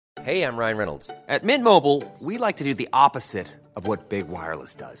Hey, I'm Ryan Reynolds. At Mint Mobile, we like to do the opposite of what Big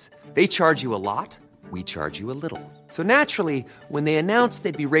Wireless does. They charge you a lot, we charge you a little. So naturally, when they announced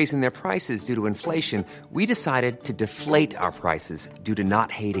they'd be raising their prices due to inflation, we decided to deflate our prices due to not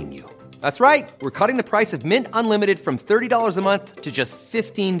hating you. That's right. We're cutting the price of Mint Unlimited from $30 a month to just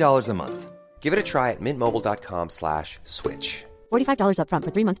 $15 a month. Give it a try at mintmobile.com/switch. $45 up front for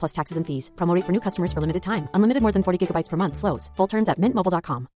 3 months plus taxes and fees. Promo rate for new customers for limited time. Unlimited more than 40 gigabytes per month. Slows full terms at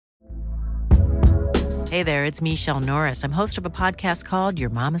mintmobile.com. Hey there, it's Michelle Norris. I'm host of a podcast called Your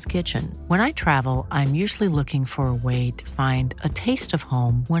Mama's Kitchen. When I travel, I'm usually looking for a way to find a taste of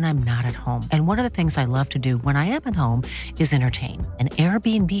home when I'm not at home. And one of the things I love to do when I am at home is entertain. And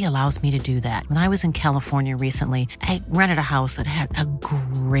Airbnb allows me to do that. When I was in California recently, I rented a house that had a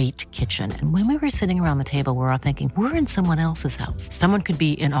great kitchen. And when we were sitting around the table, we're all thinking, we're in someone else's house. Someone could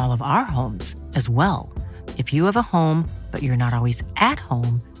be in all of our homes as well. If you have a home, but you're not always at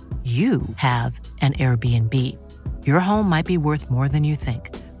home, you have an Airbnb. Your home might be worth more than you think.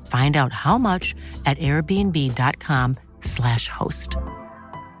 Find out how much at airbnb.com/host.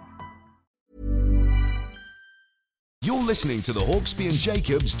 You're listening to the Hawksby and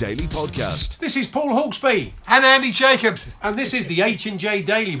Jacobs Daily Podcast. This is Paul Hawksby. And Andy Jacobs. And this is the H&J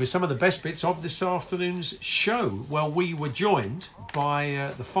Daily with some of the best bits of this afternoon's show. Well, we were joined by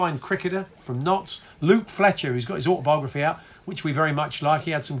the fine cricketer from Notts, Luke Fletcher, who's got his autobiography out, which we very much like.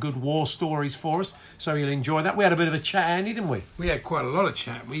 He had some good war stories for us, so you'll enjoy that. We had a bit of a chat, Andy, didn't we? We had quite a lot of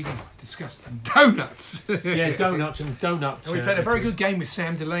chat. We even discussed donuts. Yeah, donuts and donuts. And we played a very good game with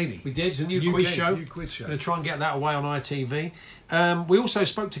Sam Delaney. We did. It's a new quiz show. New quiz show. Going to try and get that away on ITV. We also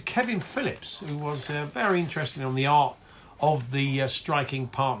spoke to Kevin Phillips, who was very interested on the art of the striking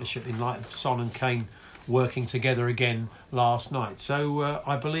partnership in light of Son and Kane working together again last night. So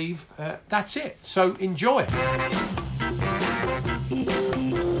I believe that's it. So enjoy.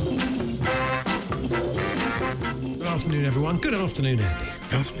 Good afternoon, everyone. Good afternoon, Andy.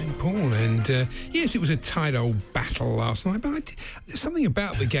 Good afternoon, Paul. And yes, it was a tight old battle last night, but there's something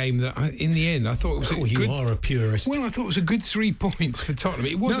about the game that, in the end, I thought it was you are a purist. Well, I thought it was a good 3 points for Tottenham.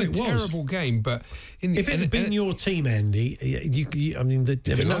 It was a terrible game, but if it had been your team, Andy, you had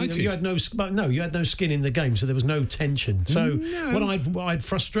no skin in the game, so there was no tension. So I had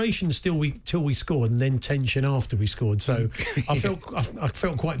frustration till we scored, and then tension after we scored. So I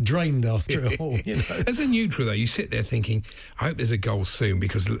felt quite drained after it all. You know? As a neutral, though, you sit there thinking, I hope there's a goal soon,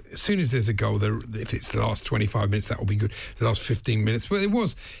 because as soon as there's a goal, if it's the last 25 minutes, that will be good. The last 15 minutes, but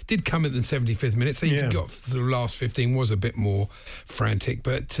did come at the 75th minute, so you got the last 15 was a bit more frantic.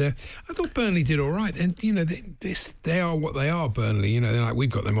 But I thought Burnley did all right, and they are what they are. Burnley, they're like,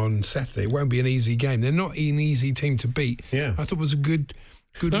 we've got them on Saturday. It won't be an easy game. They're not an easy team to beat. Yeah, I thought it was a good.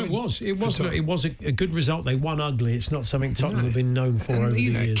 No, it was a good result. They won ugly. It's not something Tottenham have been known for over the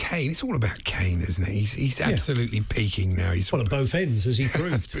years. Kane, it's all about Kane, isn't it? He's absolutely peaking now. He's at both ends, as he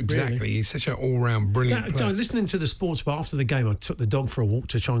proved. Exactly. Really. He's such an all-round brilliant player. Listening to the sports bar after the game, I took the dog for a walk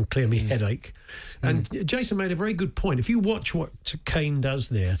to try and clear me headache. And Jason made a very good point. If you watch what Kane does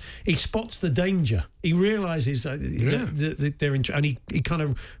there, he spots the danger. He realises that they're in, and he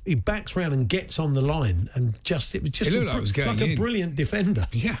backs round and gets on the line, and it looked like it was going like a brilliant defender.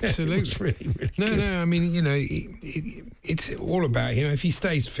 Yeah, absolutely. It was really good. No. I mean, it's all about him. If he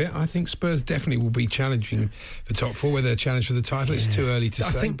stays fit, I think Spurs definitely will be challenging for top four. Whether they're challenged for the title, it's too early to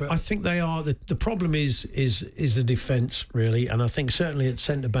say. I think they are. The problem is the defence, really, and I think certainly at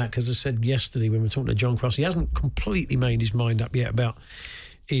centre back, as I said yesterday when we were talking to John Cross, he hasn't completely made his mind up yet about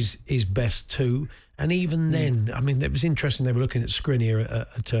his best two. And even then, I mean, it was interesting. They were looking at Skriniar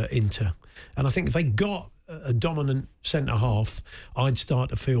at Inter, and I think if they got a dominant centre half, I'd start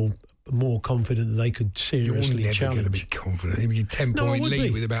to feel more confident that they could seriously challenge. You're never going to be confident. It'd be a 10-point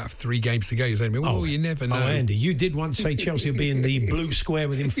lead with about 3 games to go. You're saying, you never know. Oh, Andy, you did once say Chelsea would be in the blue square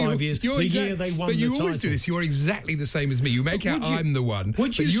within 5 years. Year they won the title. But you always do this. You're exactly the same as me. You make out I'm the one.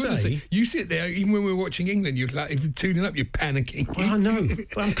 Would you say? You sit there, even when we're watching England, you're like, if you're tuning up, you're panicking. Well, I know.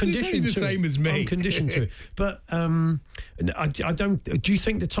 But I'm conditioned to it. the same as me. I'm conditioned to it. But I don't... Do you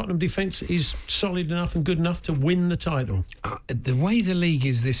think the Tottenham defence is solid enough and good enough to win the title? The way the league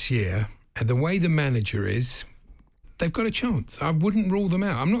is this year... And the way the manager is, they've got a chance. I wouldn't rule them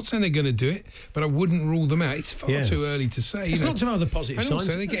out. I'm not saying they're going to do it, but I wouldn't rule them out. It's far too early to say. There's lots of other positive signs.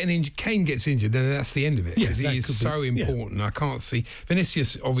 Also, they're getting injured. Kane gets injured, then that's the end of it, because he is so important. Yeah. I can't see.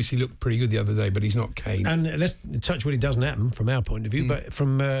 Vinicius obviously looked pretty good the other day, but he's not Kane. And let's touch wood, it doesn't happen from our point of view, but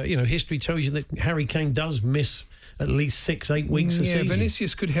from history tells you that Harry Kane does miss at least 6-8 weeks a season.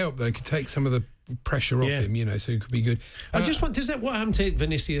 Vinicius could help, though. Could take some of the pressure off him, so it could be good. I just want, what happened to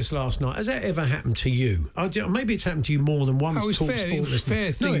Vinicius last night? Has that ever happened to you? Maybe it's happened to you more than once. It was Talk fair. Sport It was a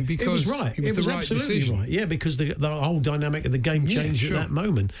fair thing because it was right. It was the right absolutely decision. right. Yeah, because the whole dynamic of the game changed at that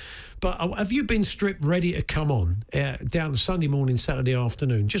moment. But have you been stripped, ready to come on down Sunday morning, Saturday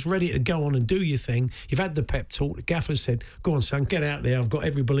afternoon, just ready to go on and do your thing? You've had the pep talk. The gaffer said, "Go on, son, get out there. I've got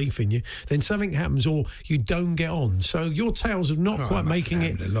every belief in you." Then something happens, or you don't get on. So your tales of not quite making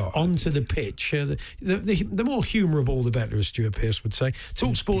it onto the pitch. The more humourable, the better, as Stuart Pearce would say.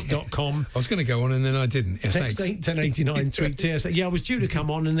 Talksport.com. I was going to go on and then I didn't. Yeah, text 1089, tweet TS. Yeah, I was due to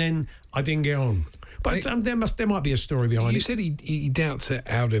come on and then I didn't get on. But there might be a story behind it. You said he doubts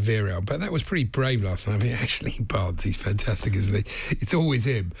Alderweireld, but that was pretty brave last time. I mean, Ashley Barnes, he's fantastic, isn't he? It's always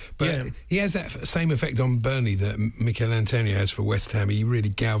him. But he has that same effect on Burnley that Mikel Antonio has for West Ham. He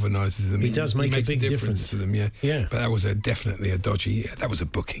really galvanises them. He does make a big difference to them, yeah. But that was definitely a dodgy... That was a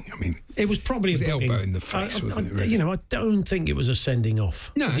booking. I mean... It was probably an elbow in the face, wasn't it, really? I don't think it was a sending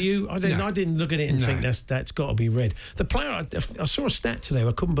off. No. Do you? I didn't look at it and think that's got to be red. The player... I saw a stat today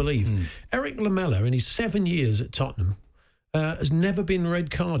I couldn't believe. Eric Lamela, in his 7 years at Tottenham, has never been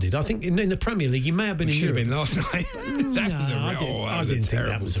red carded. I think in the Premier League he may have been. It in should Europe. have been last night. That was a red. I didn't think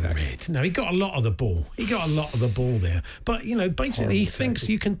that was a red. No, he got a lot of the ball. There. But basically, he thinks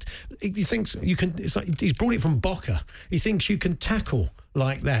you can. He thinks you can. It's like he's brought it from Boca. He thinks you can tackle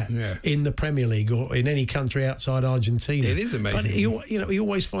like that in the Premier League or in any country outside Argentina. It is amazing. But he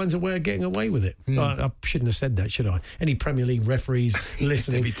always finds a way of getting away with it. I shouldn't have said that, should I? Any Premier League referees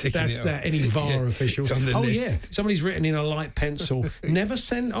listening, that's that. Any VAR officials. It's on the list. Somebody's written in a light pencil, never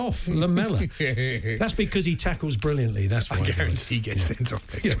sent off Lamela. That's because he tackles brilliantly. That's why. I guarantee he gets sent off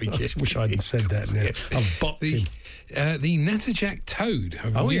next week. I wish I hadn't said that now. I've boxed him. The Natterjack Toad,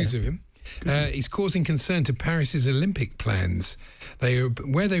 I've news of him. He's causing concern to Paris's Olympic plans.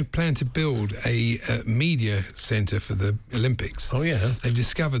 Where they plan to build a media centre for the Olympics. Oh, yeah. They've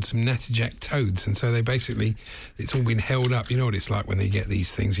discovered some Natterjack toads, and so it's all been held up. You know what it's like when they get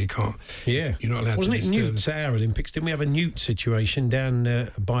these things, you can't... Yeah. You're not allowed Wasn't to it disturb newts at our Olympics? Didn't we have a newt situation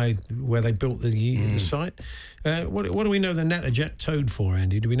down by where they built the site? What do we know the Natterjack toad for,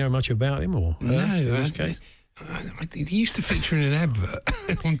 Andy? Do we know much about him? Or no, in this case? He used to feature in an advert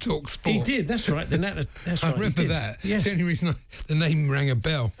on Talk Sport. He did, that's right. That's right. I remember that. Yes. It's the only reason the name rang a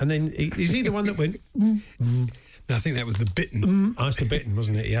bell. And then, is he the one that went... No, I think that was the Bitten. Oh, it's the Bitten,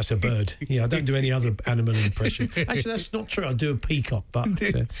 wasn't it? Yeah, that's a bird. Yeah, I don't do any other animal impression. Actually, that's not true. I do a peacock, but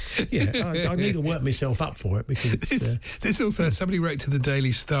I need to work myself up for it because it's... This also, somebody wrote to the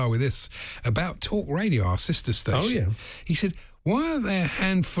Daily Star with this about Talk Radio, our sister station. Oh, yeah. He said... Why are the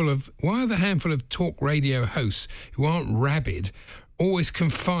handful of talk radio hosts who aren't rabid always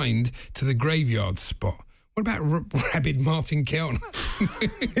confined to the graveyard spot? What about rabid Martin Kelner?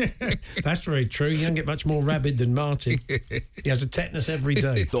 That's very true. You don't get much more rabid than Martin. He has a tetanus every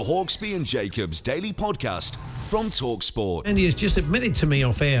day. The Hawksbee and Jacobs Daily Podcast from TalkSport. And he has just admitted to me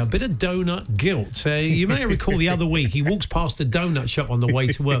off air a bit of donut guilt. You may recall the other week he walks past a donut shop on the way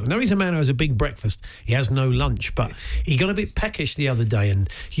to work. Now, he's a man who has a big breakfast. He has no lunch, but he got a bit peckish the other day and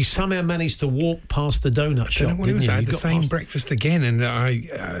he somehow managed to walk past the donut shop. I don't know what it was. I had the same breakfast again and I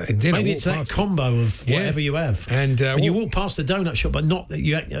didn't. Maybe it's that combo of whatever you have. And you walked past the donut shop, but not that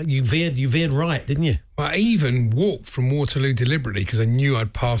you veered right, didn't you? Well, I even walked from Waterloo deliberately because I knew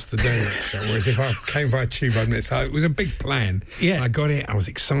I'd passed the donut shop. Whereas if I came by tube, I'd miss. So it was a big plan. Yeah, I got it. I was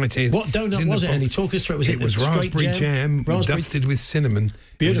excited. What donut was it? Andy, talk us through it. Was it raspberry jam dusted with cinnamon.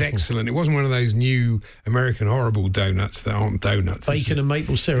 Beautiful. It was excellent. It wasn't one of those new American horrible donuts that aren't donuts. Bacon and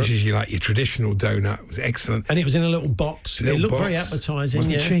maple syrup. This is your traditional donut. It was excellent. And it was in a little box. It looked very appetising.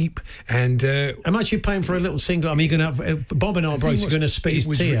 Wasn't cheap. And how much are you paying for a little single? I mean, you're going to have Bob and Arbroath are going to spit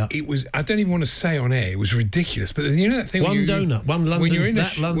his tea out. It was. I don't even want to say on air. It was ridiculous. But you know that thing. One donut. When you're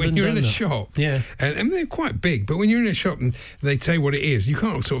in a shop. Yeah. And they're quite big. But when you're in a shop and they tell you what it is, you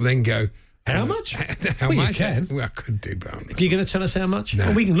can't sort of then go. How much? How much? You can. Well, I could do, but You're going to tell us how much? No.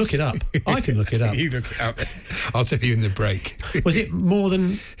 Well, we can look it up. I can look it up. You look it up. I'll tell you in the break. Was it more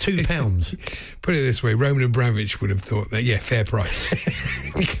than £2? Put it this way, Roman Abramovich would have thought that, fair price.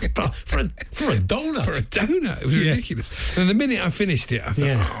 for a donut. For a donut. It was ridiculous. And the minute I finished it, I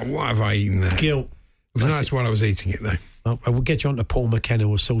thought, why have I eaten that? Guilt. It was nice while I was eating it, though. I will get you on to Paul McKenna.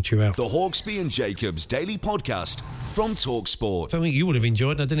 We'll sort you out. The Hawksbee and Jacobs Daily Podcast from TalkSport. Something you would have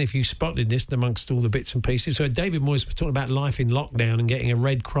enjoyed. I don't know if you spotted this amongst all the bits and pieces. So David Moyes was talking about life in lockdown and getting a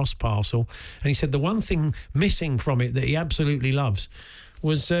Red Cross parcel. And he said the one thing missing from it that he absolutely loves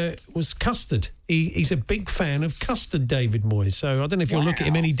was custard. He's a big fan of custard, David Moyes. So I don't know if you'll look at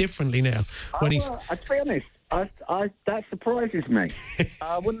him any differently now. To be honest, That surprises me.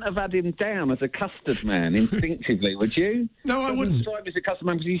 I wouldn't have had him down as a custard man instinctively, would you? No, I wouldn't. Describe him as a custard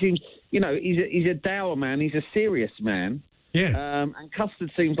man because he seems, he's a dour man. He's a serious man. Yeah. And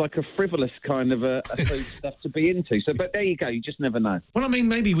custard seems like a frivolous kind of a food stuff to be into. So, but there you go. You just never know. Well, I mean,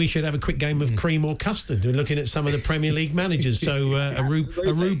 maybe we should have a quick game of cream or custard. We're looking at some of the Premier League managers. So a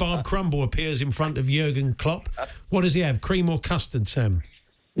rhubarb crumble appears in front of Jurgen Klopp. What does he have, cream or custard, Sam?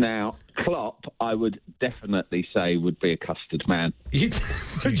 Now, Klopp, I would definitely say would be a custard man.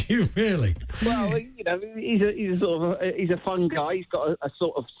 Would you really? Well, he's a fun guy. He's got a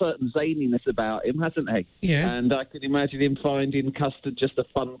sort of certain zaniness about him, hasn't he? Yeah. And I can imagine him finding custard just a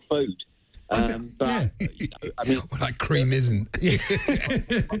fun food. Like cream isn't.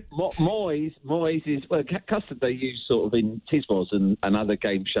 Moyes is custard. They use sort of in Tiswas and other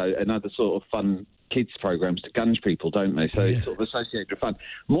game show and other sort of fun kids programs to gunge people, don't they? So it's sort of associated with fun.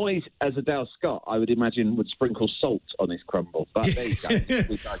 Moyes, as a Dale Scott, I would imagine would sprinkle salt on his crumble. But there you go.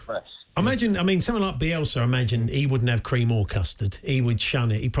 We digress. Someone like Bielsa, I imagine he wouldn't have cream or custard. He would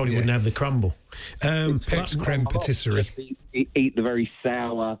shun it. He probably wouldn't have the crumble. Pep's creme patisserie. Eat the very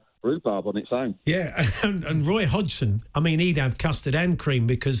sour rhubarb on its own. Yeah, and Roy Hodgson, he'd have custard and cream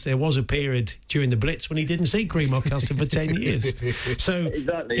because there was a period during the Blitz when he didn't see cream or custard for 10 years. So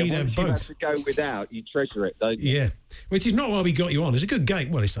exactly. he'd and have once both. You have to go without, you treasure it, don't you? Yeah, which is not why we got you on. It's a good game.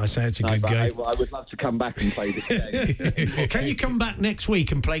 Well, I say it's a good game. I would love to come back and play this game. Can you come back next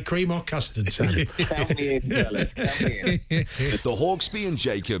week and play cream or custard, Sam? Count me in, fellas. Count me in. The Hawksbee and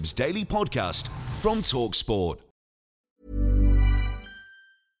Jacobs Daily Podcast from TalkSport.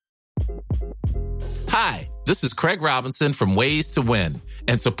 Hi, this is Craig Robinson from Ways to Win,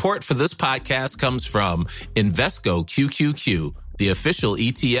 and support for this podcast comes from Invesco QQQ, the official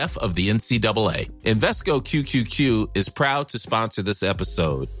ETF of the NCAA. Invesco QQQ is proud to sponsor this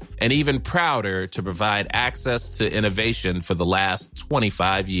episode, and even prouder to provide access to innovation for the last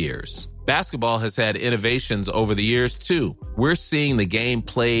 25 years. Basketball has had innovations over the years, too. We're seeing the game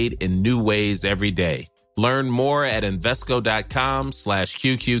played in new ways every day. Learn more at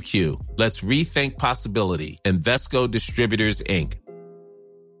Invesco.com/QQQ. Let's rethink possibility. Invesco Distributors, Inc.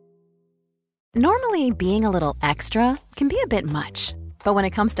 Normally, being a little extra can be a bit much. But when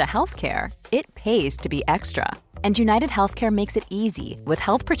it comes to healthcare, it pays to be extra. And United Healthcare makes it easy with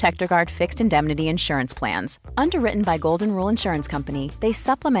Health Protector Guard fixed indemnity insurance plans. Underwritten by Golden Rule Insurance Company, they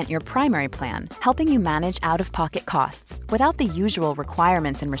supplement your primary plan, helping you manage out-of-pocket costs without the usual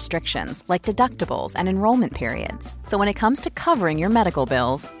requirements and restrictions like deductibles and enrollment periods. So when it comes to covering your medical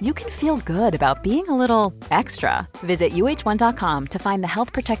bills, you can feel good about being a little extra. Visit uh1.com to find the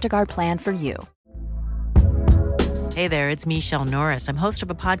Health Protector Guard plan for you. Hey there, it's Michelle Norris. I'm host of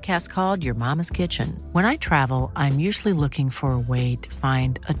a podcast called Your Mama's Kitchen. When I travel, I'm usually looking for a way to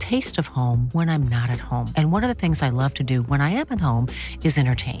find a taste of home when I'm not at home. And one of the things I love to do when I am at home is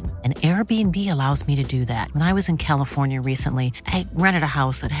entertain. And Airbnb allows me to do that. When I was in California recently, I rented a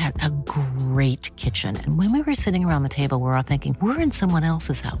house that had a great kitchen. And when we were sitting around the table, we were all thinking, we're in someone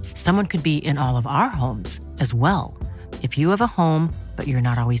else's house. Someone could be in all of our homes as well. If you have a home, but you're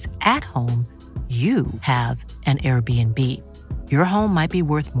not always at home, you have an Airbnb. Your home might be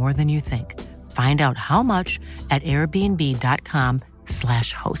worth more than you think. Find out how much at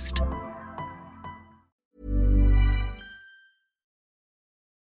airbnb.com/host.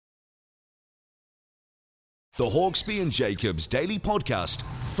 The Hawksbee and Jacobs Daily Podcast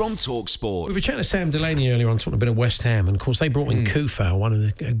from TalkSport. We were chatting to Sam Delaney earlier on, talking a bit of West Ham, and of course they brought in Kufau, one of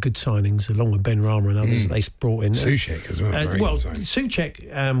the good signings, along with Ben Rama and others. They brought in Souček as well.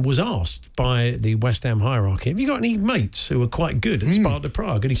 Souček was asked by the West Ham hierarchy, have you got any mates who are quite good at Sparta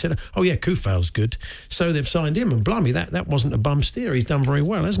Prague? And he said, oh yeah, Kufau's good. So they've signed him, and blimey, that wasn't a bum steer. He's done very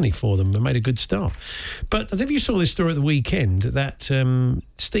well, hasn't he, for them, and made a good start. But I think if you saw this story at the weekend, that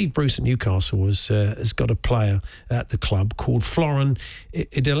Steve Bruce at Newcastle has got a player at the club called Florin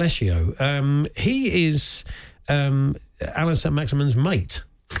D'Alessio. He is Alan Saint-Maximin's mate.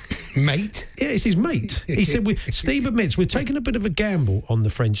 Mate? Yeah, it's his mate. He said, Steve admits, we're taking a bit of a gamble on the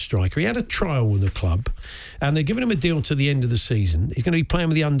French striker. He had a trial with the club, and they're giving him a deal to the end of the season. He's going to be playing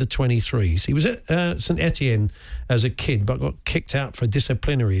with the under-23s. He was at St Etienne as a kid, but got kicked out for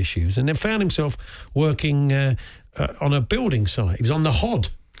disciplinary issues, and then found himself working on a building site. He was on the HOD.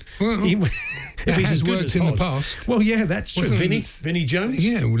 Well, if he's has worked in the past. Well, yeah, that's true. Vinnie Jones?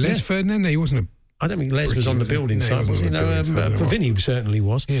 Yeah, Les Ferdinand, he wasn't I don't think Les was on the building site, was he? No, Vinny certainly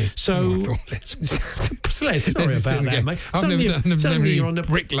was. Yeah. So, Les, sorry about that, mate. I've never you're on the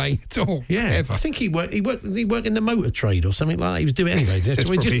brick lane at all. Yeah, ever. I think he worked in the motor trade or something like that. He was doing anyway. So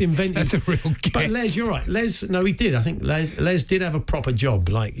we just invented. That's a real guess. But Les, you're right. Les, no, he did. I think Les did have a proper job,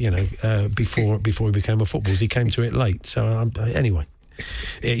 like before he became a footballer. He came to it late. So anyway.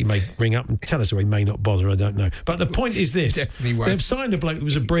 He may ring up and tell us, or he may not bother, I don't know. But the point is this. Definitely won't. They've signed a bloke who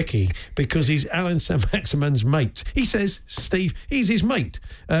was a brickie because he's Alan Saint-Maximin's mate. He says, Steve, he's his mate.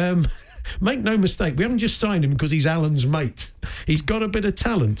 Make no mistake, we haven't just signed him because he's Alan's mate. He's got a bit of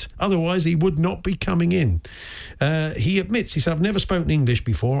talent. Otherwise, he would not be coming in. He admits, he said, I've never spoken English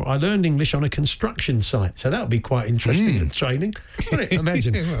before. I learned English on a construction site. So that would be quite interesting at training. Wouldn't it?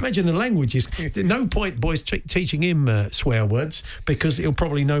 Imagine the languages. No point, boys, teaching him swear words because he'll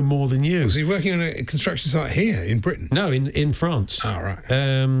probably know more than you. Was he working on a construction site here in Britain? No, in France. Oh,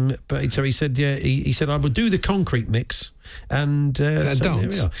 right. But so he said, he said, I would do the concrete mix. And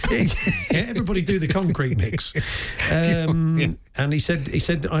dance. Everybody do the concrete mix. And he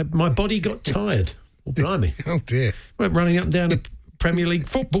said, my body got tired. Oh, blimey. Oh, dear. Went running up and down a Premier League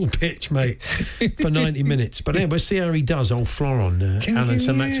football pitch, mate, for 90 minutes. But anyway, we'll see how he does, old Floron. Alan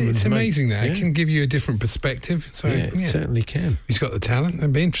Saint-Maximin. It's amazing that. It can give you a different perspective. So, it certainly can. He's got the talent.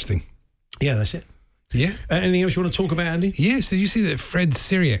 That'd be interesting. Yeah, that's it. Yeah. Anything else you want to talk about, Andy? Yeah, so you see that Fred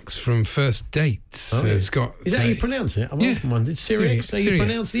Sirieix from First Dates has got... Is that how you pronounce it? I'm often wondered. Sirieix? So you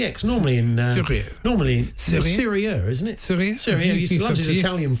pronounce the X. Normally in... Syria, isn't it? Syria. He loves his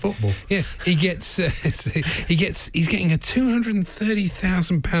Italian football. Yeah. He's getting a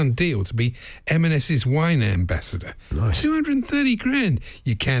 £230,000 deal to be M&S's wine ambassador. Nice. 230 grand.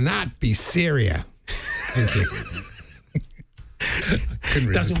 You cannot be Syria. Thank you.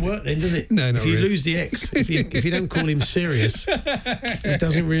 Doesn't work then, does it? No, not if you really. lose the X, if you don't call him serious, it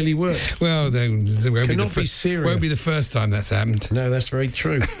doesn't really work. Well, there won't be Syria. Won't be the first time that's happened. No, that's very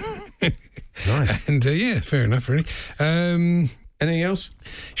true. Nice. And fair enough, really. Anything else?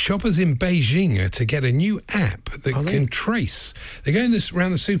 Shoppers in Beijing are to get a new app that can trace. They're going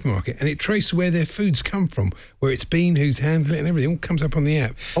around the supermarket and it traces where their food's come from, where it's been, who's handled it, and everything. All comes up on the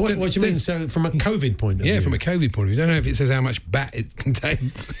app. Oh, what do you mean? So from a COVID point of view? Yeah, from a COVID point of view. Don't know if it says how much bat it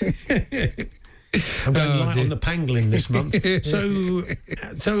contains. I'm going light on the pangolin this month. So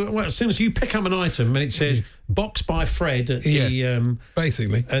as soon as you pick up an item and it says box by Fred at the...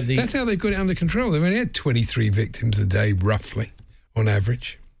 basically. That's how they've got it under control. They've only had 23 victims a day, roughly, on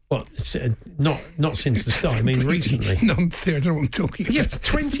average. Well, it's, not since the start. I mean, recently. No, I don't know what I'm talking about. You have to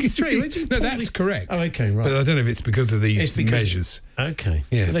 23. No, that's correct. Oh, okay, right. But I don't know if it's because of these measures. Okay.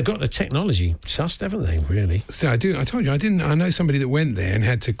 Yeah. But they've got the technology sussed, haven't they, really? So I told you, I know somebody that went there and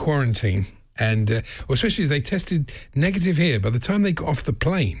had to quarantine. And especially as they tested negative here, by the time they got off the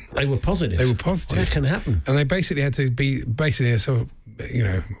plane, they were positive. Well, that can happen. And they basically had to be a sort of,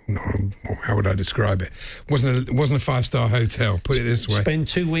 how would I describe it? Wasn't a 5-star hotel. Put it this way. Spend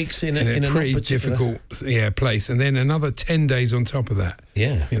 2 weeks in a pretty difficult place, and then another 10 days on top of that.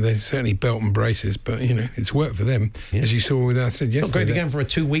 Yeah, they certainly belt and braces, but it's worked for them, as you saw with us said yesterday. Not great again for a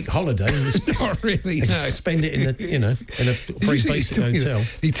 2-week holiday. Not really. No. Spend it in a very basic hotel.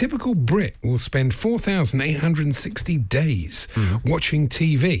 The typical Brit will spend 4,860 days watching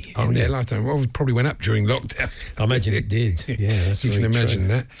TV in their lifetime. Well, it probably went up during lockdown. I imagine it did. Yeah, that's you can imagine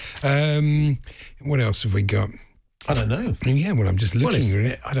that. What else have we got? I don't know. Yeah, well, I'm just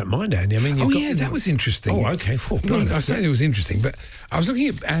looking. I don't mind, Andy. I mean, that was interesting. Oh, okay. I say it was interesting, but I was looking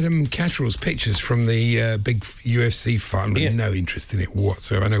at Adam Catterall's pictures from the big UFC fight. I'm no interest in it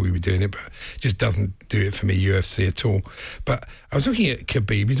whatsoever. I know we were doing it, but it just doesn't do it for me, UFC at all. But I was looking at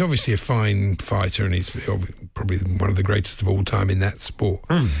Khabib. He's obviously a fine fighter, and he's probably one of the greatest of all time in that sport.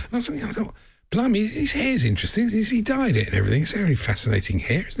 And I was looking, I thought, blimey, his hair's interesting. He dyed it and everything. It's very fascinating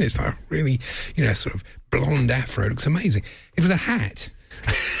hair, isn't it? It's like really, sort of blonde afro. It looks amazing. It was a hat.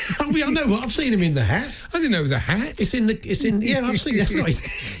 I know what I've seen him in the hat. I didn't know it was a hat. I've seen that's not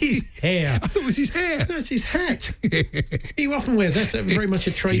his hair. I thought it was his hair. No, it's his hat. He often wears that's very much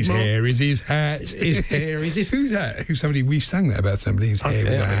a trademark. His hair is his hat. His hair is his. Who's that? We sang that about somebody whose hair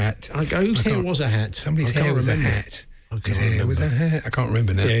was a hat. Whose hair was a hat? Somebody's hair was a hat. His hair was a hat. I can't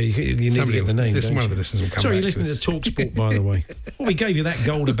remember now. Yeah, you need to get the name. One of the listeners will come Sorry, back. you're listening to TalkSport, by the way. Well, we gave you that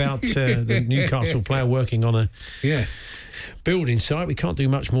gold about the Newcastle player working on a building site. We can't do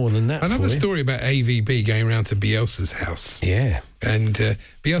much more than that. Another story about AVB going around to Bielsa's house. Yeah. And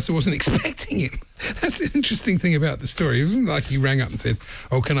Bielsa wasn't expecting him. That's the interesting thing about the story. It wasn't like he rang up and said,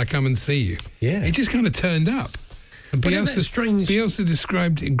 "Oh, can I come and see you?" Yeah. He just kind of turned up. And Bielsa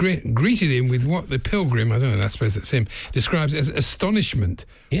greeted him with what the Pilgrim, I don't know, I suppose that's him, describes as astonishment.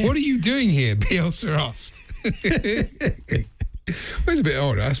 Yeah. What are you doing here? Bielsa asked. Well, it's a bit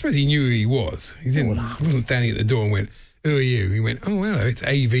odd. I suppose he knew who he was. He wasn't standing at the door and went, "Who are you?" He went, "Oh, hello, it's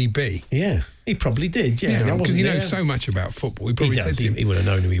AVB." Yeah, he probably did. Yeah, because he knows so much about football. He probably said to him, he would have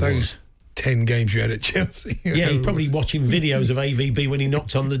known who he was. Those 10 games you had at Chelsea. Yeah, he's probably watching videos of AVB when he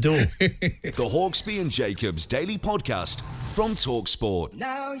knocked on the door. The Hawksbee and Jacobs Daily Podcast from TalkSport.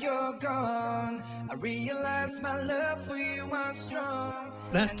 Now you're gone. I realize my love for you was strong.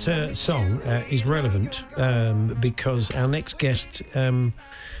 That song is relevant because our next guest, well,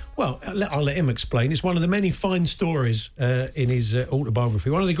 I'll let him explain. It's one of the many fine stories in his autobiography.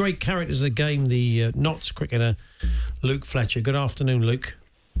 One of the great characters of the game, the Notts cricketer, Luke Fletcher. Good afternoon, Luke.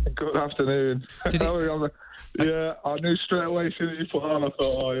 Good afternoon. Yeah, I knew straight away as soon as you put on, I thought,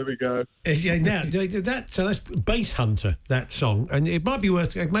 oh, here we go. Yeah, now, that's Base Hunter, that song. And it might be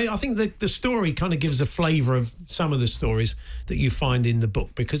worth... I think the story kind of gives a flavour of some of the stories that you find in the book,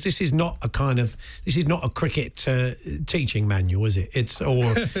 because this is not a cricket teaching manual, is it? It's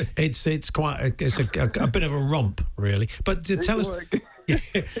quite a bit of a romp, really. But tell us...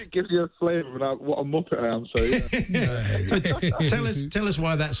 It gives you a flavour of what a muppet I am, so yeah. So tell us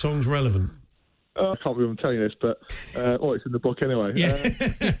why that song's relevant. I can't believe I'm telling you this, but it's in the book anyway. Yeah.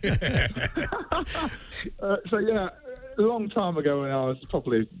 So yeah, a long time ago when I was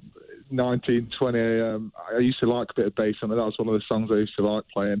probably 19, 20, I used to like a bit of bass, and that was one of the songs I used to like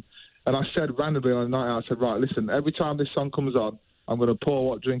playing. And I said randomly on a night out, I said, right, listen, every time this song comes on, I'm going to pour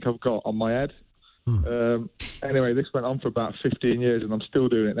what drink I've got on my head. Anyway, this went on for about 15 years and I'm still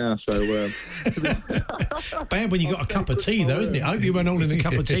doing it now, so bad when you got a cup of tea though, isn't it? I hope you went on in a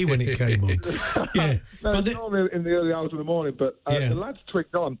cup of tea when it came on. Yeah, no, it's normally in the early hours of the morning, but the lads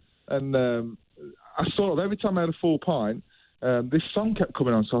twigged on, and I sort of, every time I had a full pint, this song kept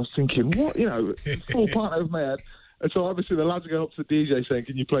coming on, so I was thinking, what, full pint over my head. And so obviously the lads are going up to the DJ saying,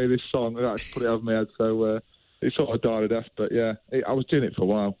 can you play this song? And I just put it over my head, so it sort of died a death, but yeah, I was doing it for a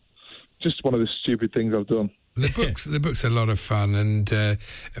while. Just one of the stupid things I've done. The book's a lot of fun, and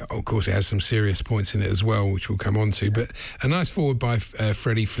of course it has some serious points in it as well, which we'll come on to. But a nice forward by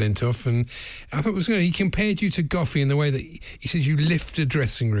Freddie Flintoff, and I thought it was good. He compared you to Goffey in the way that he says you lift a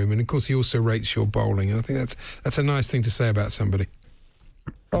dressing room, and of course he also rates your bowling. And I think that's a nice thing to say about somebody.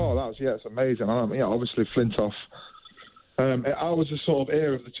 Oh, it's amazing. Obviously Flintoff. I was the sort of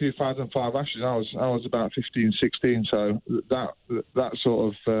heir of the 2005 Ashes. I was about 15, 16, so that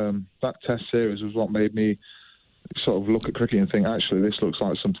sort of that Test series was what made me sort of look at cricket and think, actually, this looks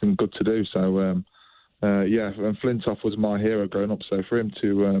like something good to do. So and Flintoff was my hero growing up. So for him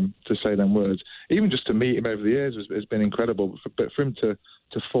to say them words, even just to meet him over the years, has been incredible. But for him to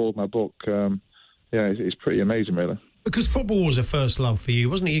forward my book, it's pretty amazing, really. Because football was a first love for you,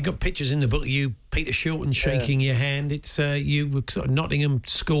 wasn't it? You got pictures in the book of you, Peter Shilton, shaking your hand. It's you were sort of Nottingham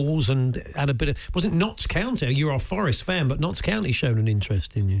schools and had a bit of... Wasn't Notts County? You're a Forest fan, but Notts County showed an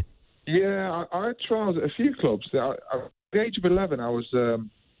interest in you. Yeah, I had trials at a few clubs. At the age of 11, I was... I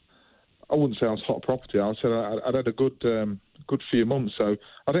wouldn't say I was hot property. I said I'd had a good few months. So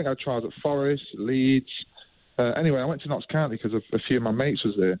I think I tried at Forest, Leeds. Anyway, I went to Notts County because a few of my mates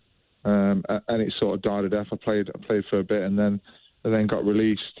was there. And it sort of died a death. I played for a bit and then got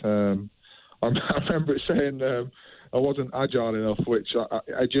released. I remember it saying I wasn't agile enough, which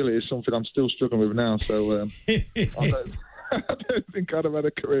agility is something I'm still struggling with now. So I don't think I'd have had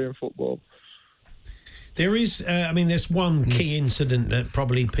a career in football. There is, there's one key incident that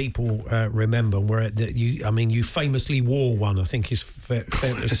probably people remember where you famously wore one. I think is fair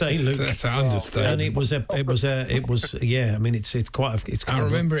to say, Luke. That's an understatement. And it was. It's quite. I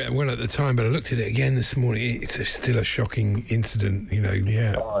remember it well at the time, but I looked at it again this morning. It's still a shocking incident,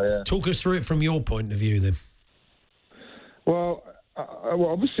 Yeah. Oh, yeah. Talk us through it from your point of view, then. Well,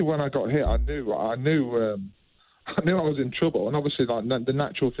 obviously when I got hit, I knew I was in trouble, and obviously, like the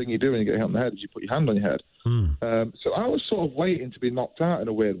natural thing you do when you get hit on the head is you put your hand on your head. So I was sort of waiting to be knocked out in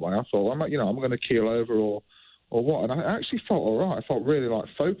a weird way. I thought, I'm going to keel over or what, and I actually felt all right. I felt really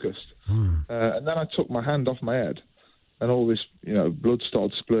focused, and then I took my hand off my head, and all this blood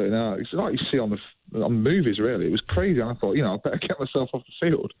started splurting out. It's like you see on movies. Really, it was crazy. And I thought, I better get myself off the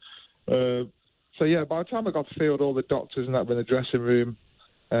field. So yeah, by the time I got to the field, all the doctors and that were in the dressing room.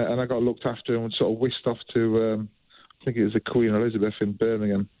 And I got looked after and sort of whisked off to, I think it was the Queen Elizabeth in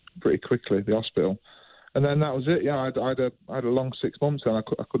Birmingham pretty quickly, the hospital. And then that was it. Yeah, I had a long 6 months and I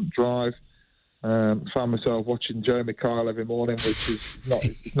couldn't drive. Found myself watching Jeremy Kyle every morning, which is not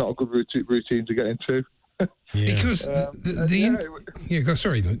a good routine to get into. Because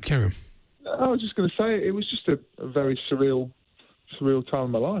sorry, Luke, carry on. I was just going to say, it was just a very surreal time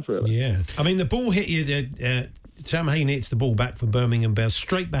in my life, really. Yeah. I mean, the ball hit you... Sam Hayne hits the ball back for Birmingham Bears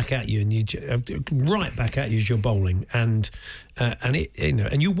straight back at you, and you right back at you as you're bowling, and it,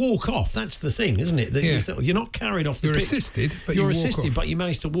 and you walk off. That's the thing, isn't it? That you're not carried off the pitch. You're assisted, but you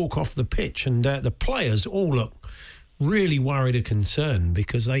managed to walk off the pitch, and the players all look really worried and concerned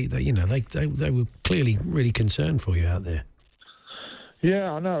because they were clearly really concerned for you out there.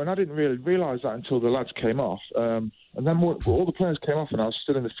 Yeah, I know, and I didn't really realise that until the lads came off. And then all the players came off, and I was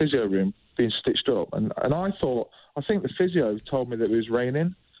still in the physio room being stitched up. And I think the physio told me that it was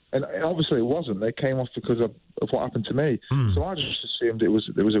raining, and obviously it wasn't. They came off because of what happened to me. So I just assumed there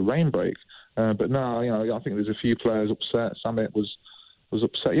was a rain break. But no, I think there's a few players upset. Samit was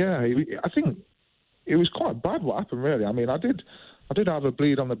upset. Yeah, I think it was quite bad what happened, really. I mean, I did have a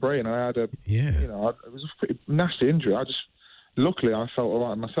bleed on the brain. I had it was a pretty nasty injury. Luckily, I felt all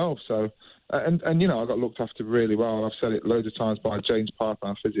right myself. So, and I got looked after really well. I've said it loads of times by James Parker,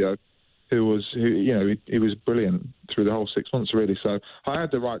 our physio, who was brilliant through the whole 6 months, really. So I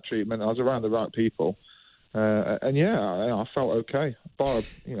had the right treatment. I was around the right people, I felt okay. Bar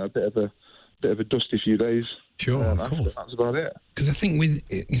a bit of a dusty few days. Sure, of course. That's about it. Because I think with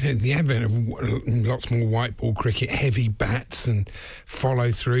the advent of lots more white ball cricket, heavy bats and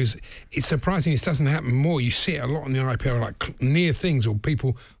follow-throughs, it's surprising this doesn't happen more. You see it a lot in the IPL, like near things, or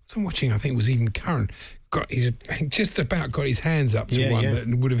people... I'm watching, I think it was even Curran, just about got his hands up to one that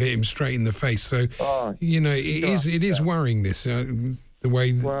would have hit him straight in the face. So, it is worrying, this, the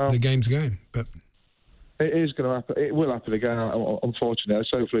way the game's going. But it is going to happen. It will happen again, unfortunately.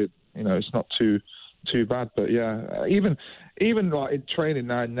 So hopefully, it's not too bad. But yeah, even like in training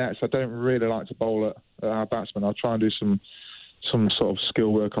now in nets, I don't really like to bowl at our batsmen. I'll try and do some sort of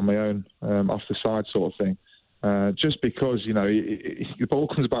skill work on my own, off the side sort of thing. Just because, the ball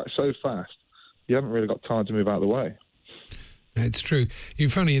comes back so fast, you haven't really got time to move out of the way. It's true. You're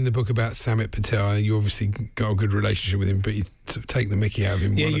funny in the book about Samit Patel. You obviously got a good relationship with him, but you take the mickey out of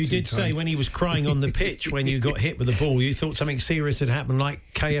him. Yeah, you did say when he was crying on the pitch when you got hit with the ball, you thought something serious had happened, like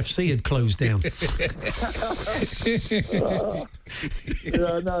KFC had closed down.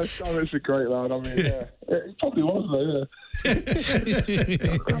 Samit's a great lad. I mean, it probably was though. Yeah.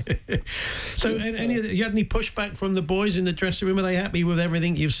 So, you had any pushback from the boys in the dressing room? Are they happy with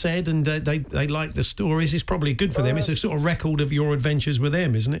everything you've said, and they like the stories? It's probably good for them. It's a sort of record of your adventures with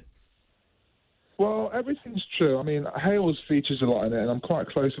them, isn't it? Well, everything's true. I mean, Hales features a lot in it, and I'm quite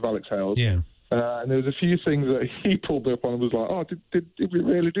close with Alex Hales. Yeah. And there was a few things that he pulled up on and was like, "Oh, did we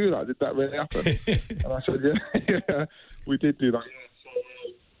really do that? Did that really happen?" And I said, "Yeah, we did do that."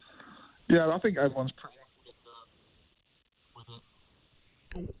 Yeah, I think everyone's pretty.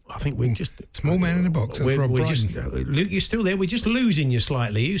 I think we just... Small man in the box. Luke, you're still there. We're just losing you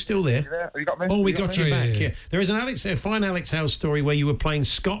slightly. Are you still there? Yeah, you got me? Oh, we got you back. Yeah. There is a fine Alex Hales story where you were playing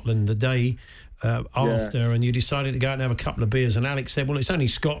Scotland the day after, and you decided to go out and have a couple of beers, and Alex said, well, it's only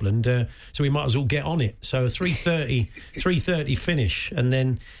Scotland, so we might as well get on it. So a 3:30 finish, and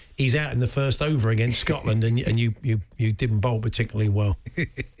then he's out in the first over against Scotland, and you didn't bowl particularly well.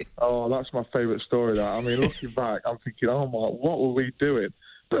 Oh, that's my favourite story, that. I mean, looking back, I'm thinking, oh my, what were we doing?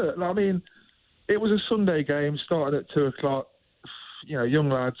 But, I mean, it was a Sunday game, started at 2:00, young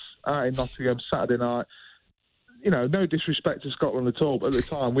lads out in Nottingham, Saturday night. No disrespect to Scotland at all, but at the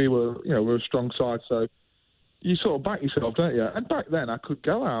time we were a strong side, so you sort of back yourself, don't you? And back then I could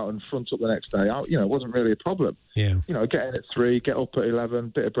go out and front up the next day. It wasn't really a problem. Yeah. Get in at 3, get up at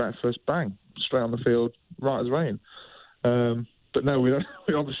 11, bit of breakfast, bang, straight on the field, right as rain. But no, we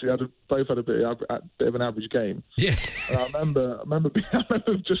obviously both had a bit of an average game. Yeah. And I remember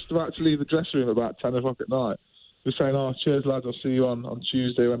just about to leave the dressing room about 10 o'clock at night. We're saying, "Oh, cheers, lads, I'll see you on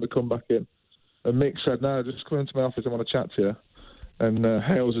Tuesday when we come back in." And Mick said, "No, just come into my office, I want to chat to you." And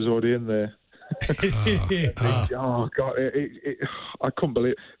Hales is already in there. Oh God, I couldn't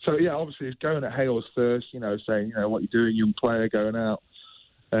believe it. So yeah, obviously he's going at Hales first, saying, "What you doing, young player, going out?"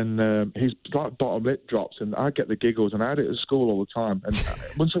 And his like bottom lip drops, and I get the giggles, and I had it at school all the time. And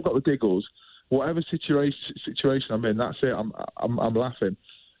once I've got the giggles, whatever situation I'm in, that's it. I'm laughing,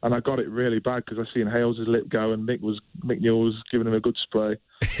 and I got it really bad because I seen Hales' lip go, and Mick Newell was giving him a good spray,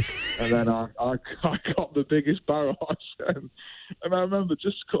 and then I got the biggest barrage. And I remember,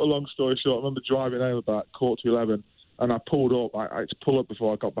 just to cut a long story short, I remember driving home about 11:15, and I pulled up. I had to pull up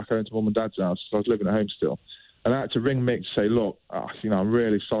before I got back home to Mum and Dad's house, so I was living at home still. And I had to ring Mick to say, "Look, I'm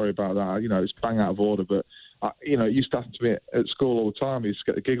really sorry about that. It's bang out of order, but it used to happen to me at school all the time. He used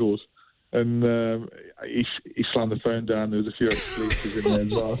to get the giggles." And he slammed the phone down. There was a few expletives in there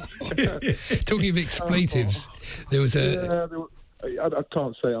as well. Talking of expletives, there was a... I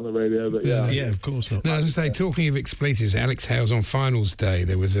can't say it on the radio, but yeah. Yeah, of course not. No, as I say, talking of expletives, Alex Hales on finals day,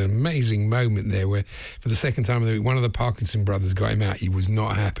 there was an amazing moment there where, for the second time of the week, one of the Parkinson brothers got him out. He was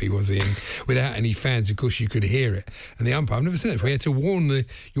not happy, was he? And without any fans, of course, you could hear it. And the umpire, I've never seen it before, he had to warn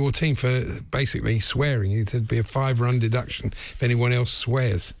your team for basically swearing. It would be a 5-run deduction if anyone else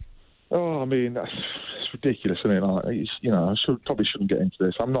swears. Oh, I mean, it's ridiculous, isn't it? Like, I probably shouldn't get into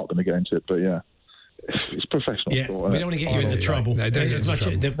this. I'm not going to get into it, but yeah. It's professional sport. We don't want to get you into trouble. No, don't get into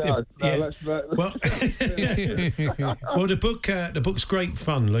trouble. Well, the book's great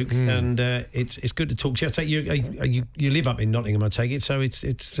fun, Luke, and it's good to talk to you. I take you live up in Nottingham, I take it, so it's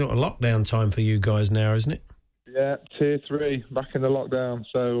sort of lockdown time for you guys now, isn't it? Yeah, tier 3, back in the lockdown.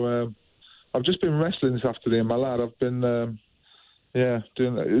 So I've just been wrestling this afternoon, my lad. I've been doing.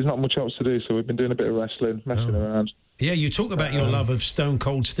 There's not much else to do, so we've been doing a bit of wrestling, messing around. Yeah, you talk about your love of Stone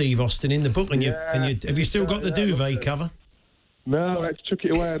Cold Steve Austin in the book, and have you still got the duvet cover? No, I had to chuck it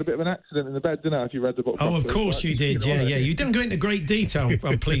away. I had a bit of an accident in the bed, didn't I, if you read the book properly. Of course you did, yeah. You didn't go into great detail,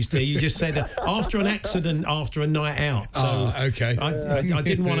 I'm pleased to. You just said after an accident, after a night out. So okay. I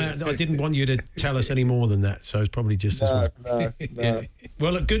didn't want you to tell us any more than that, so it's probably just as well. No. Yeah.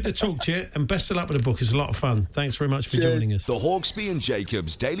 Well, look, good to talk to you, and best of luck with the book. It's a lot of fun. Thanks very much for joining us. The Hawksbee and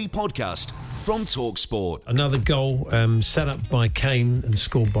Jacobs Daily Podcast from TalkSport. Another goal set up by Kane and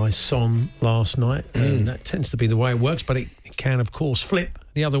scored by Son last night, and that tends to be the way it works, but it can, of course, flip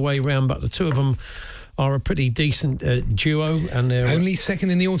the other way round. But the two of them are a pretty decent duo, and they're only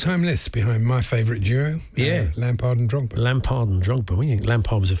second in the all-time list behind my favourite duo. Lampard and Drogba. We think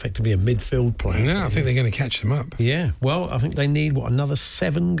Lampard was effectively a midfield player. No, I think they're going to catch them up. Yeah, well, I think they need another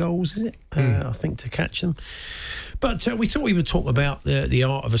 7 goals, is it? I think, to catch them. But we thought we would talk about the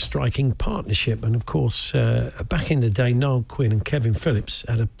art of a striking partnership. And, of course, back in the day, Niall Quinn and Kevin Phillips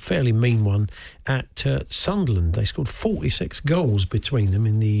had a fairly mean one at Sunderland. They scored 46 goals between them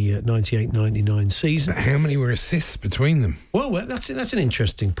in the 98-99 season. But how many were assists between them? Well, that's an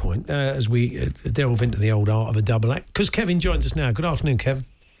interesting point as we delve into the old art of a double act. Because Kevin joins us now. Good afternoon, Kevin.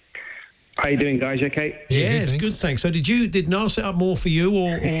 How you doing, guys? Okay? Yeah, it's good, thanks. So did Niall set up more for you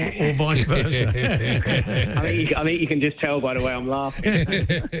or vice versa? I think you can just tell by the way I'm laughing.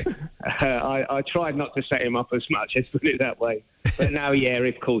 I tried not to set him up as much, let's put it that way. But now, yeah,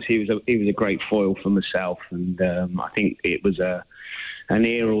 of course, he was a great foil for myself, and I think it was an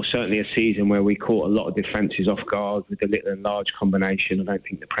era, or certainly a season, where we caught a lot of defences off guard with the little and large combination. I don't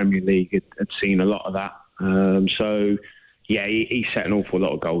think the Premier League had seen a lot of that. So... yeah, he set an awful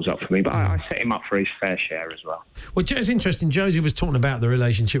lot of goals up for me, but I set him up for his fair share as well. Well, it's interesting. Josie was talking about the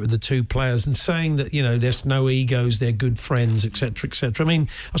relationship with the two players and saying that, there's no egos, they're good friends, etc., etc. I mean,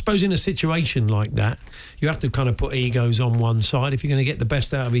 I suppose in a situation like that, you have to kind of put egos on one side if you're going to get the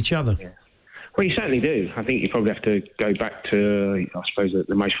best out of each other. Yeah. Well, you certainly do. I think you probably have to go back to, I suppose,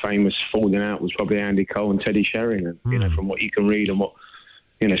 the most famous falling out was probably Andy Cole and Teddy Sheringham. From what you can read and what...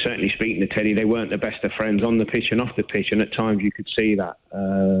 certainly speaking to Teddy, they weren't the best of friends on the pitch and off the pitch, and at times you could see that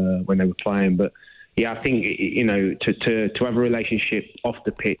when they were playing. But yeah, I think to have a relationship off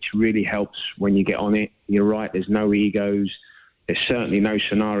the pitch really helps when you get on it. You're right. There's no egos. There's certainly no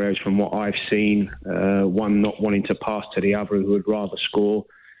scenarios from what I've seen. One not wanting to pass to the other who would rather score.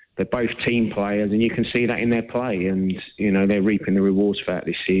 They're both team players, and you can see that in their play. And they're reaping the rewards for that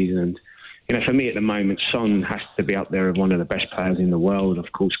this season. And for me at the moment, Son has to be up there as one of the best players in the world.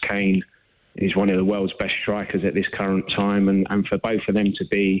 Of course, Kane is one of the world's best strikers at this current time. And for both of them to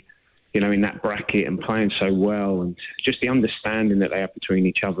be, in that bracket and playing so well, and just the understanding that they have between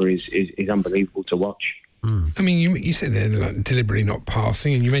each other is unbelievable to watch. I mean, you said they're deliberately not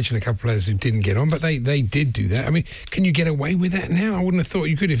passing, and you mentioned a couple of players who didn't get on, but they did do that. I mean, can you get away with that now? I wouldn't have thought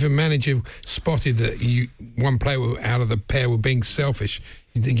you could. If a manager spotted that one player out of the pair were being selfish,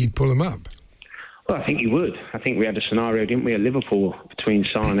 you'd think he'd pull them up. Well, I think he would. I think we had a scenario, didn't we, at Liverpool between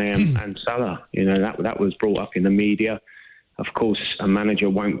Sané and Salah. That was brought up in the media. Of course, a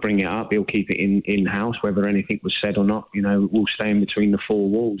manager won't bring it up. He'll keep it in-house, whether anything was said or not. We'll stay in between the four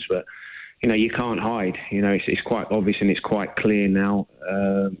walls. But, you can't hide. It's quite obvious and it's quite clear now,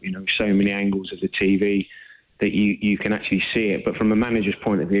 so many angles of the TV that you can actually see it. But from a manager's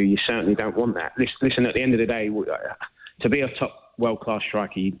point of view, you certainly don't want that. Listen, at the end of the day, to be a top world-class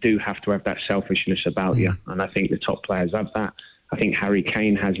striker, you do have to have that selfishness about you, and I think the top players have that. I think Harry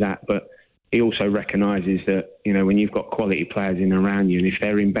Kane has that, but he also recognises that, when you've got quality players in and around you, and if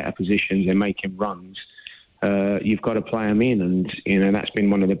they're in better positions, they're making runs, you've got to play them in, and that's been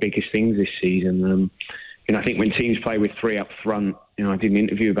one of the biggest things this season. I think when teams play with 3 up front, I did an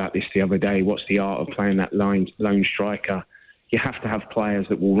interview about this the other day, what's the art of playing that lone striker? you have to have players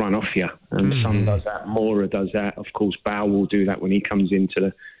that will run off you. And Son does that. Mora does that. Of course, Bow will do that when he comes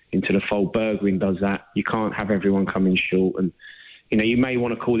into the fold. Bergwijn does that. You can't have everyone coming short. And, you know, you may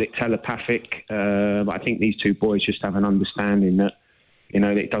want to call it telepathic, but I think these two boys just have an understanding that, you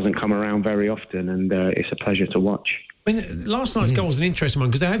know, it doesn't come around very often, and it's a pleasure to watch. I mean, last night's goal was an interesting one,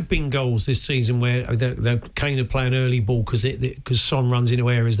 because there have been goals this season where Kane would play an early ball because Son runs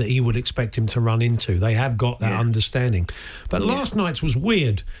into areas that he would expect him to run into. They have got that understanding. But last night's was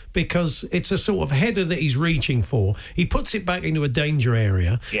weird because it's a sort of header that he's reaching for. He puts it back into a danger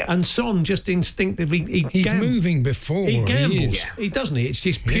area, and Son just instinctively... He's moving before. He gambles. He doesn't he? It's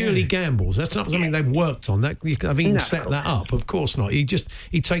just purely gambles. That's not something they've worked on. I've even set that up. Of course not. He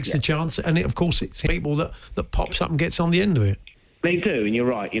takes the chance, and of course it's people that pops up and gets on the end of it. They do, and you're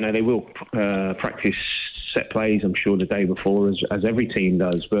right. You know, they will practice set plays, I'm sure, the day before, as every team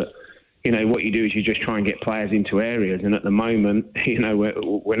does. But, you know, what you do is you just try and get players into areas. And at the moment, you know,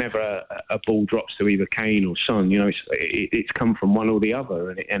 whenever a ball drops to either Kane or Son, you know, it's come from one or the other.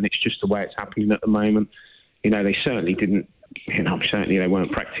 And it's just the way it's happening at the moment. You know, they certainly didn't, you know, they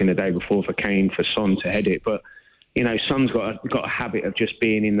weren't practicing the day before for Kane, for Son to head it. But, you know, Son's got a habit of just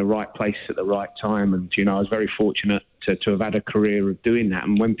being in the right place at the right time. And, you know, I was very fortunate to have had a career of doing that.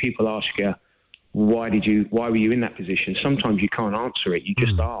 And when people ask you, why were you in that position? Sometimes you can't answer it. You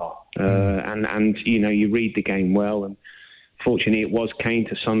just are. And you know, you read the game well. And fortunately, it was Kane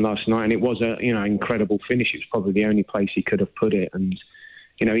to Son last night. And it was a, you know, incredible finish. It was probably the only place he could have put it. And,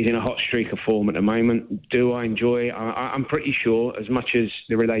 you know, he's in a hot streak of form at the moment. Do I enjoy it? I'm pretty sure, as much as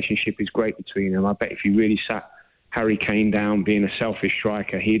the relationship is great between them, I bet if you really sat Harry Kane down, being a selfish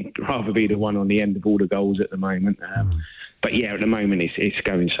striker, he'd rather be the one on the end of all the goals at the moment. But yeah, at the moment it's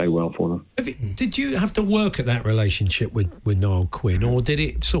going so well for them. Did you have to work at that relationship with Niall Quinn, or did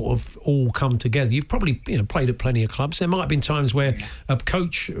it sort of all come together? You've probably, you know, played at plenty of clubs. There might have been times where a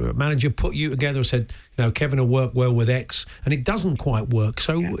coach or a manager put you together and said, you know, Kevin will work well with X, and it doesn't quite work.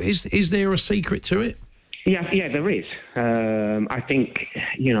 So is there a secret to it? Yeah, there is. I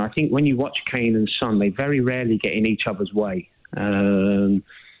think when you watch Kane and Son, they very rarely get in each other's way.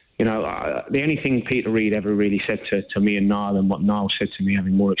 You know, the only thing Peter Reid ever really said to me and Niall, and what Niall said to me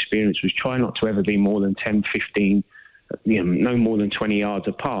having more experience, was try not to ever be more than 10, 15, you know, no more than 20 yards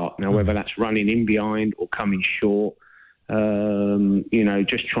apart. Now, whether that's running in behind or coming short, you know,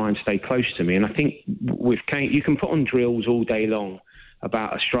 just try and stay close to me. And I think with Kane, you can put on drills all day long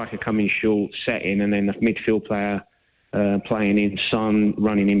about a striker coming short, setting, and then a midfield player playing in, Son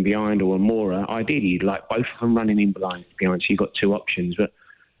running in behind, or Mora. Ideally, you'd like both of them running in behind, so you've got two options. But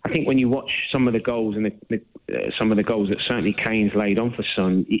I think when you watch some of the goals and some of the goals that certainly Kane's laid on for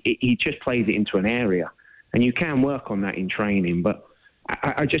Son, he just plays it into an area, and you can work on that in training. But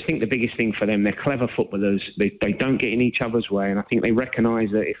I just think the biggest thing for them, they're clever footballers. They don't get in each other's way, and I think they recognise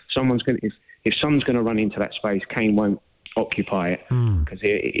that if Son's going to run into that space, Kane won't occupy it, because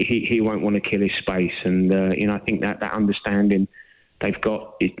he won't want to kill his space. And you know, I think that understanding they've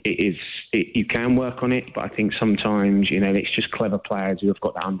got, you can work on it, but I think sometimes, you know, it's just clever players who have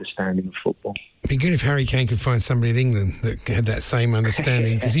got that understanding of football. It'd be good if Harry Kane could find somebody in England that had that same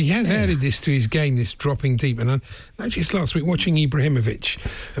understanding, because he has added this to his game, this dropping deep. And I just last week watching Ibrahimovic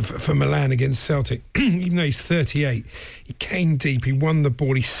for Milan against Celtic, even though he's 38, he came deep, he won the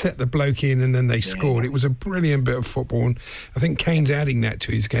ball, he set the bloke in, and then they scored. It was a brilliant bit of football, and I think Kane's adding that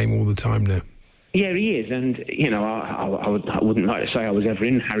to his game all the time now. Yeah, he is, and you know, I wouldn't like to say I was ever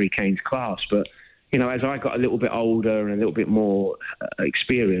in Harry Kane's class, but you know, as I got a little bit older and a little bit more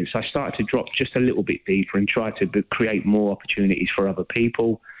experienced, I started to drop just a little bit deeper and try to create more opportunities for other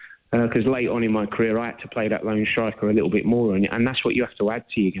people. Because late on in my career, I had to play that lone striker a little bit more, and that's what you have to add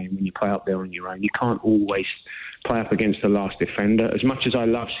to your game when you play up there on your own. You can't always play up against the last defender. As much as I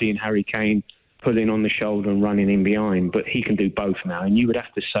love seeing Harry Kane pulling on the shoulder and running in behind, but he can do both now, and you would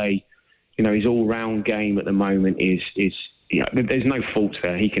have to say, you know, his all-round game at the moment is you know, there's no faults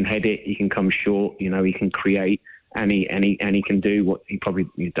there. He can head it, he can come short, you know, he can create, and he can do what he probably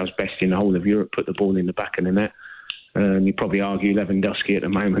does best in the whole of Europe, put the ball in the back of the net. You'd probably argue Lewandowski at the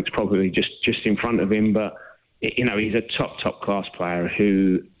moment is probably just in front of him, but you know, he's a top class player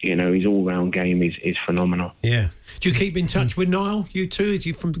who, you know, his all-round game is phenomenal. Yeah. Do you keep in touch with Niall, you two? Is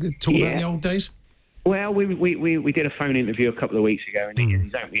you from talk about the old days? Well, we did a phone interview a couple of weeks ago, and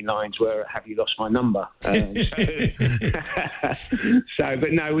his opening lines were, "Have you lost my number?" But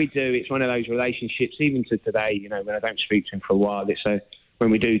no, we do. It's one of those relationships, even to today, you know, when I don't speak to him for a while,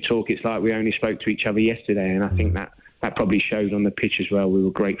 when we do talk, it's like we only spoke to each other yesterday, and I think that probably showed on the pitch as well. We were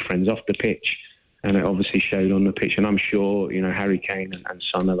great friends off the pitch, and it obviously showed on the pitch, and I'm sure, you know, Harry Kane and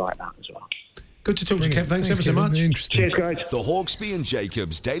Son are like that as well. Good to talk to you, Kev. Thanks ever so much. Cheers, guys. The Hawksby and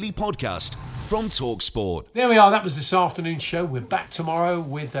Jacobs Daily Podcast from TalkSport. There we are. That was this afternoon's show. We're back tomorrow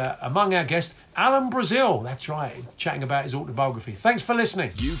with, among our guests, Alan Brazil. That's right, chatting about his autobiography. Thanks for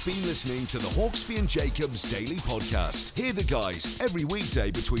listening. You've been listening to the Hawksby and Jacobs Daily Podcast. Hear the guys every weekday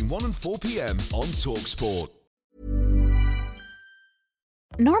between 1 and 4 p.m. on TalkSport.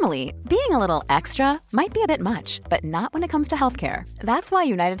 Normally, being a little extra might be a bit much, but not when it comes to healthcare. That's why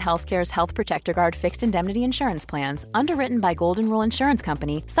United Healthcare's Health Protector Guard fixed indemnity insurance plans, underwritten by Golden Rule Insurance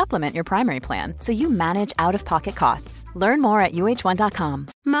Company, supplement your primary plan so you manage out-of-pocket costs. Learn more at uh1.com.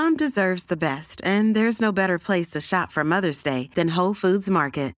 Mom deserves the best, and there's no better place to shop for Mother's Day than Whole Foods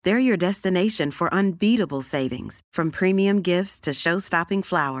Market. They're your destination for unbeatable savings, from premium gifts to show-stopping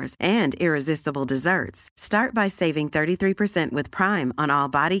flowers and irresistible desserts. Start by saving 33% with Prime on all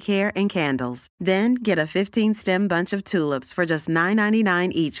body care and candles. Then get a 15-stem bunch of tulips for just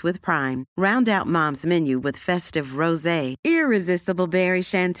 $9.99 each with Prime. Round out Mom's menu with festive rosé, irresistible berry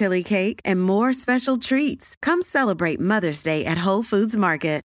chantilly cake, and more special treats. Come celebrate Mother's Day at Whole Foods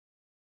Market.